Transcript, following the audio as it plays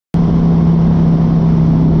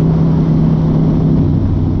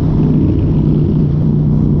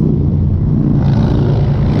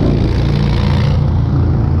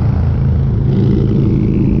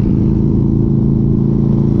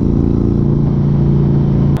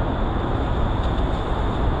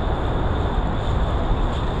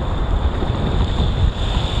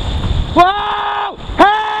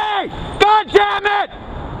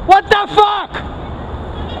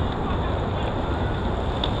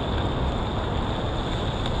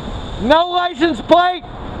No license plate.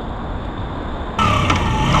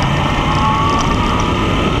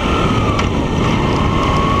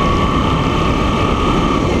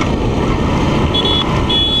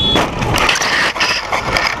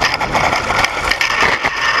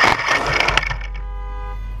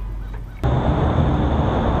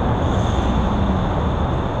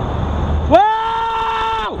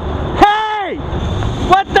 Whoa! Hey!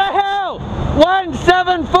 What the hell?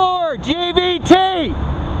 174 GVT!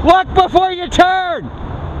 Look before you turn!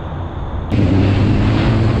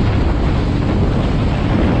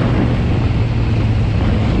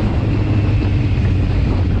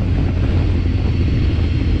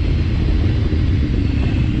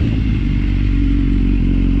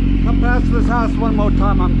 Come past this house one more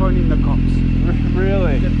time, I'm burning the cops.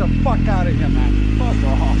 Really? Get the fuck out of here, man. Fuck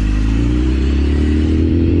off.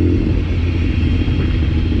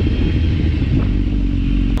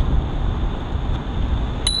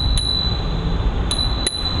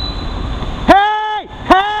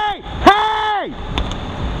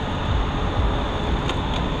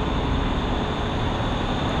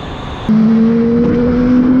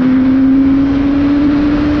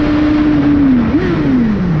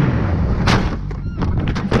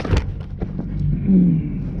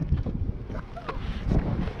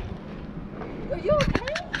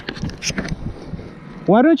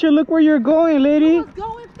 Why don't you look where you're going, lady? I was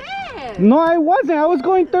going fast. No, I wasn't. I was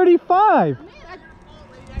going 35. Man,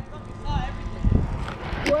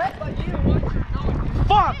 what? But you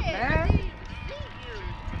Fuck, man. man.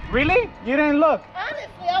 Really? You didn't look?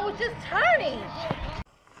 Honestly, I was just turning.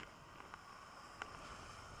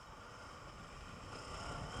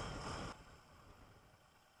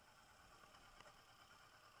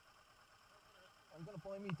 Are you gonna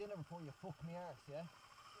buy me dinner before you fuck me arse, yeah?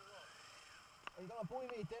 Are you gonna buy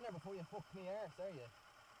me dinner before you fuck me arse, are you?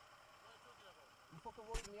 You fucking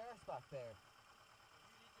riding me arse back there. You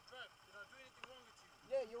need to drive. Did I do anything wrong with you?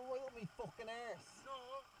 Yeah, you're right with me fucking arse. No.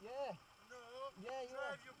 Yeah. No. Yeah, you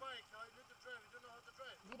are. Drive your bike. Now you need to drive. You don't know how to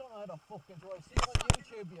drive. You don't know how to fucking drive. See you on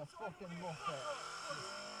YouTube, you fucking mucker.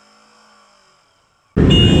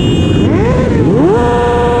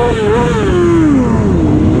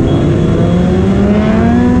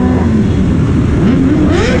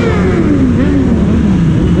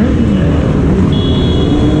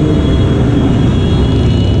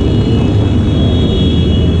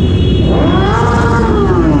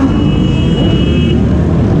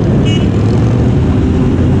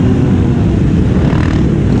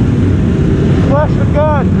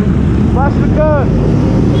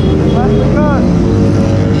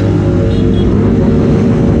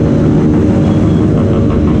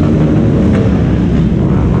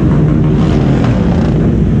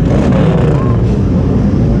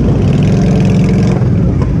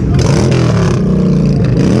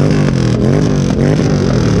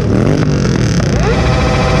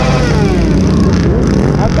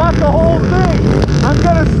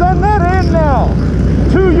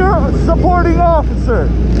 Supporting officer.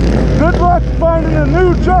 Good luck finding a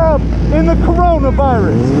new job in the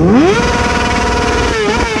coronavirus.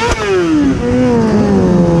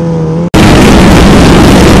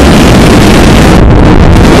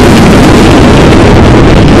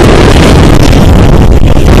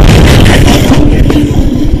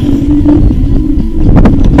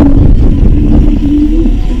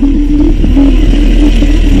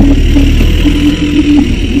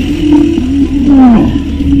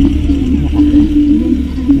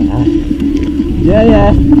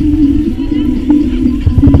 Yeah.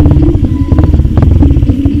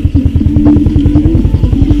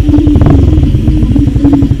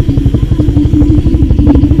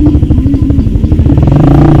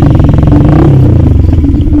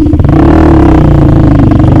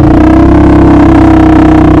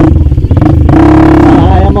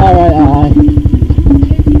 I'm alright,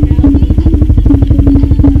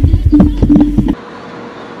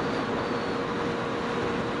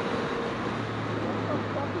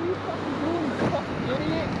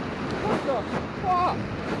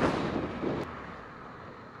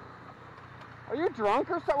 Are you drunk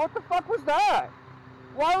or something? What the fuck was that?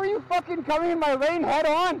 Why were you fucking coming in my lane head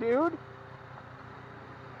on, dude?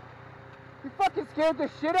 You fucking scared the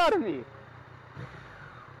shit out of me.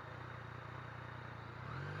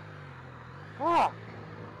 Fuck.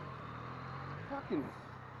 Fucking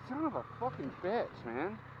son of a fucking bitch,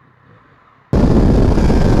 man.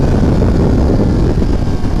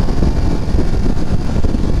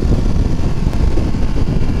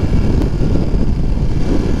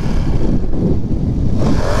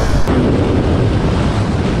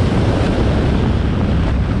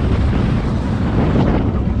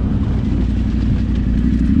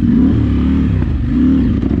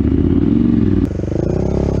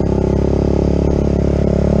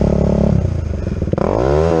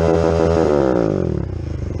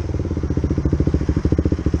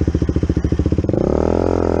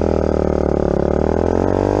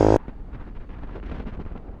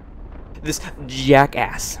 this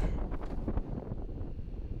jackass.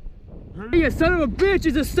 You son of a bitch,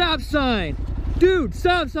 it's a stop sign! Dude,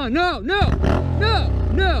 stop sign! No, no! No!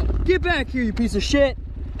 No! Get back here, you piece of shit!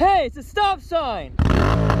 Hey, it's a stop sign!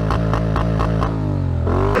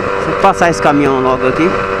 Vou passar esse caminhão logo aqui.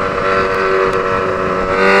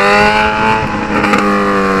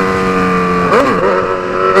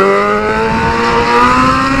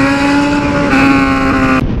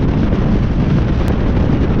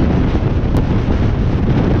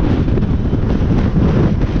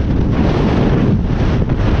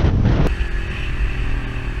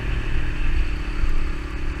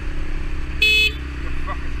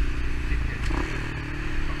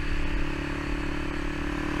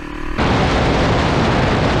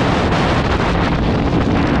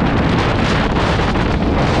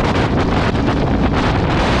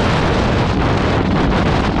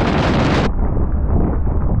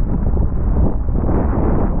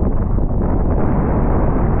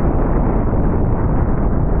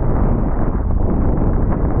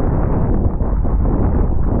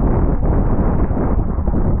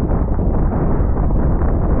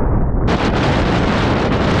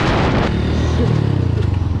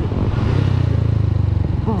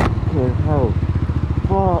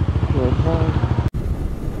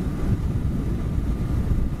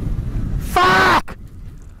 Fuck!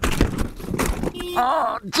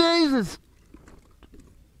 Oh, Jesus!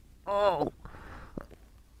 Oh.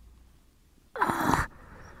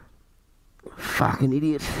 Fucking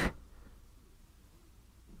idiot.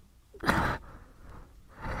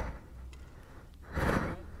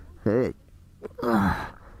 Hey.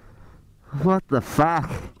 What the fuck?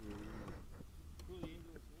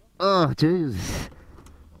 Oh, Jesus.